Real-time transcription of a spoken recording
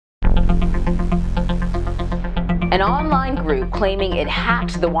An online group claiming it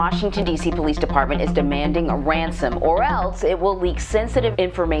hacked the Washington, D.C. Police Department is demanding a ransom, or else it will leak sensitive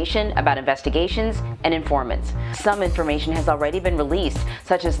information about investigations and informants. Some information has already been released,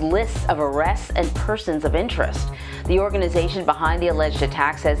 such as lists of arrests and persons of interest. The organization behind the alleged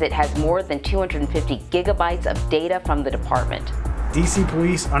attack says it has more than 250 gigabytes of data from the department. DC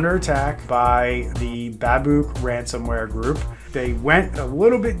police under attack by the Babuk ransomware group. They went a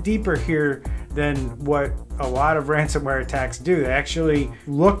little bit deeper here than what a lot of ransomware attacks do. They actually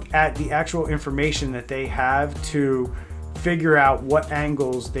look at the actual information that they have to figure out what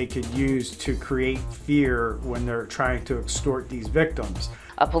angles they could use to create fear when they're trying to extort these victims.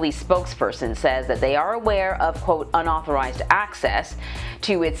 A police spokesperson says that they are aware of, quote, unauthorized access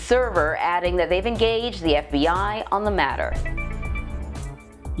to its server, adding that they've engaged the FBI on the matter.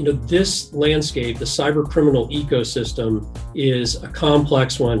 You know, this landscape, the cyber criminal ecosystem, is a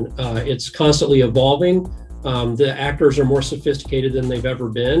complex one. It's constantly evolving. The actors are more sophisticated than they've ever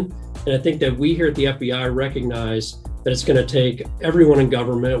been. And I think that we here at the FBI recognize that it's going to take everyone in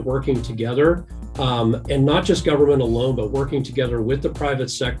government working together, and not just government alone, but working together with the private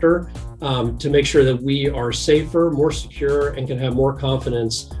sector to make sure that we are safer, more secure, and can have more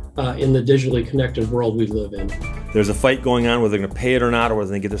confidence in the digitally connected world we live in. There's a fight going on whether they're going to pay it or not, or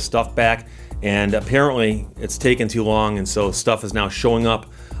whether they get their stuff back. And apparently it's taken too long, and so stuff is now showing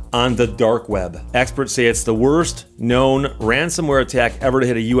up on the dark web. Experts say it's the worst known ransomware attack ever to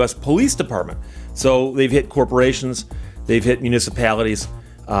hit a US police department. So they've hit corporations, they've hit municipalities,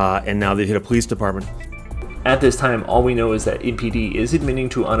 and now they've hit a police department. At this time, all we know is that MPD is admitting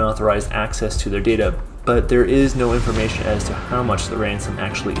to unauthorized access to their data, but there is no information as to how much the ransom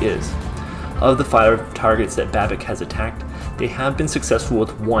actually is. Of the 5 targets that Babuk has attacked, they have been successful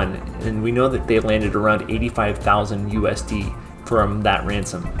with 1, and we know that they landed around 85,000 USD from that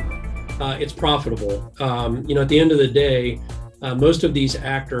ransom. It's profitable. You know, at the end of the day, most of these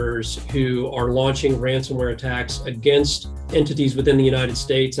actors who are launching ransomware attacks against entities within the United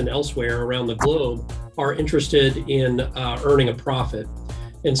States and elsewhere around the globe are interested in earning a profit.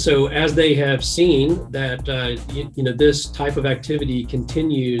 And so as they have seen that you know, this type of activity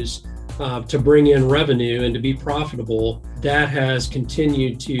continues to bring in revenue and to be profitable, that has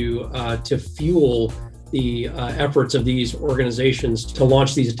continued to fuel the efforts of these organizations to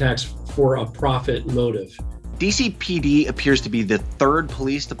launch these attacks for a profit motive. DCPD appears to be the 3rd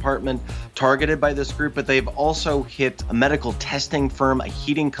police department targeted by this group, but they've also hit a medical testing firm, a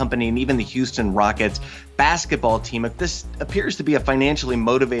heating company, and even the Houston Rockets basketball team. This appears to be a financially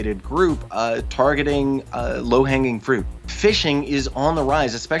motivated group targeting low-hanging fruit. Phishing is on the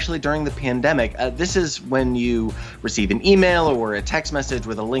rise, especially during the pandemic. This is when you receive an email or a text message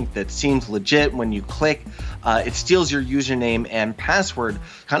with a link that seems legit. When you click, it steals your username and password.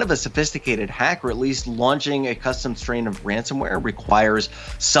 Kind of a sophisticated hack, or at least launching a custom strain of ransomware, requires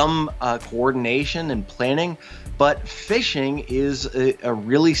some coordination and planning. But phishing is a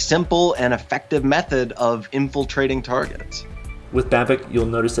really simple and effective method of infiltrating targets. With Babuk, you'll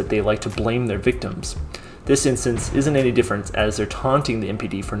notice that they like to blame their victims. This instance isn't any different, as they're taunting the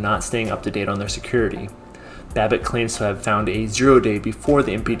MPD for not staying up to date on their security. Babuk claims to have found a 0-day before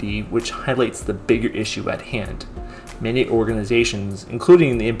the MPD, which highlights the bigger issue at hand. Many organizations,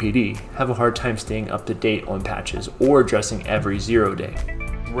 including the MPD, have a hard time staying up to date on patches or addressing every 0-day.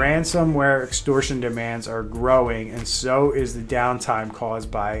 Ransomware extortion demands are growing, and so is the downtime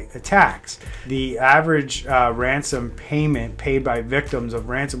caused by attacks. The average ransom payment paid by victims of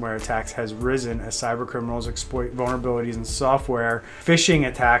ransomware attacks has risen as cybercriminals exploit vulnerabilities in software. Phishing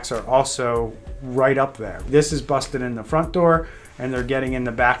attacks are also right up there. This is busted in the front door, and they're getting in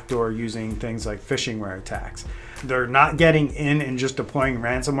the back door using things like phishingware attacks. They're not getting in and just deploying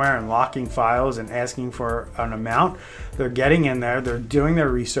ransomware and locking files and asking for an amount. They're getting in there, they're doing their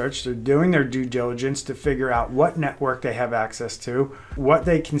research, they're doing their due diligence to figure out what network they have access to, what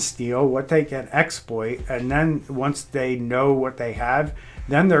they can steal, what they can exploit, and then once they know what they have,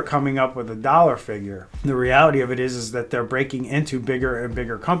 then they're coming up with a dollar figure. The reality of it is that they're breaking into bigger and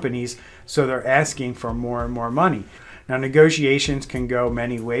bigger companies, so they're asking for more and more money. Now, negotiations can go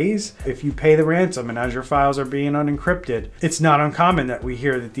many ways. If you pay the ransom and as your files are being unencrypted, it's not uncommon that we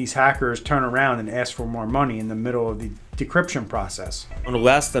hear that these hackers turn around and ask for more money in the middle of the decryption process.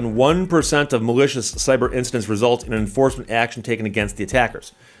 Less than 1% of malicious cyber incidents result in enforcement action taken against the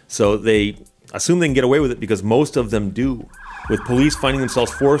attackers. So they assume they can get away with it because most of them do. With police finding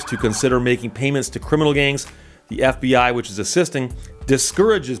themselves forced to consider making payments to criminal gangs, the FBI, which is assisting,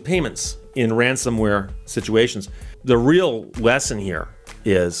 discourages payments in ransomware situations. The real lesson here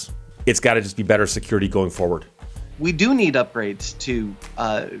is it's got to just be better security going forward. we do need upgrades to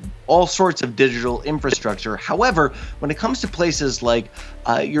all sorts of digital infrastructure. However, when it comes to places like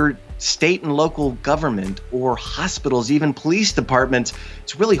your state and local government or hospitals, even police departments,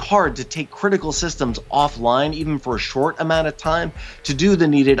 it's really hard to take critical systems offline, even for a short amount of time, to do the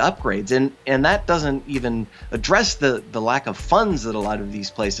needed upgrades. And that doesn't even address the lack of funds that a lot of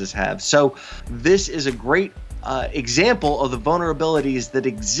these places have. So this is a great example of the vulnerabilities that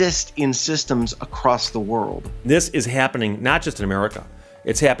exist in systems across the world. This is happening not just in America,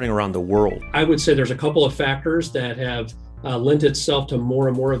 it's happening around the world. I would say there's a couple of factors that have lent itself to more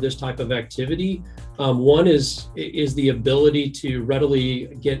and more of this type of activity. One is the ability to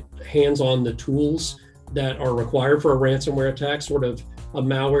readily get hands on the tools that are required for a ransomware attack. Sort of a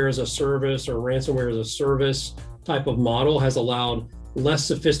malware as a service or ransomware as a service type of model has allowed less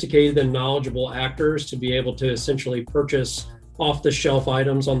sophisticated and knowledgeable actors to be able to essentially purchase off-the-shelf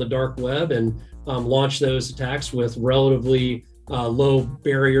items on the dark web and launch those attacks with relatively low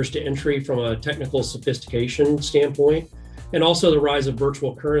barriers to entry from a technical sophistication standpoint. And also the rise of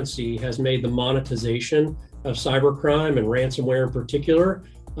virtual currency has made the monetization of cybercrime and ransomware in particular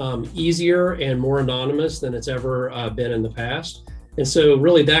easier and more anonymous than it's ever been in the past. And so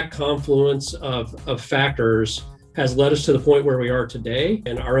really that confluence of factors has led us to the point where we are today.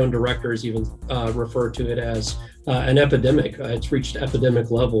 And our own directors even refer to it as an epidemic. It's reached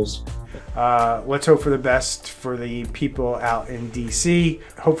epidemic levels. Let's hope for the best for the people out in DC.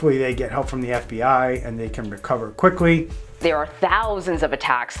 Hopefully they get help from the FBI and they can recover quickly. There are thousands of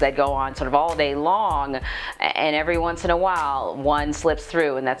attacks that go on sort of all day long, and every once in a while one slips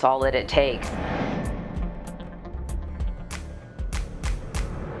through, and that's all that it takes.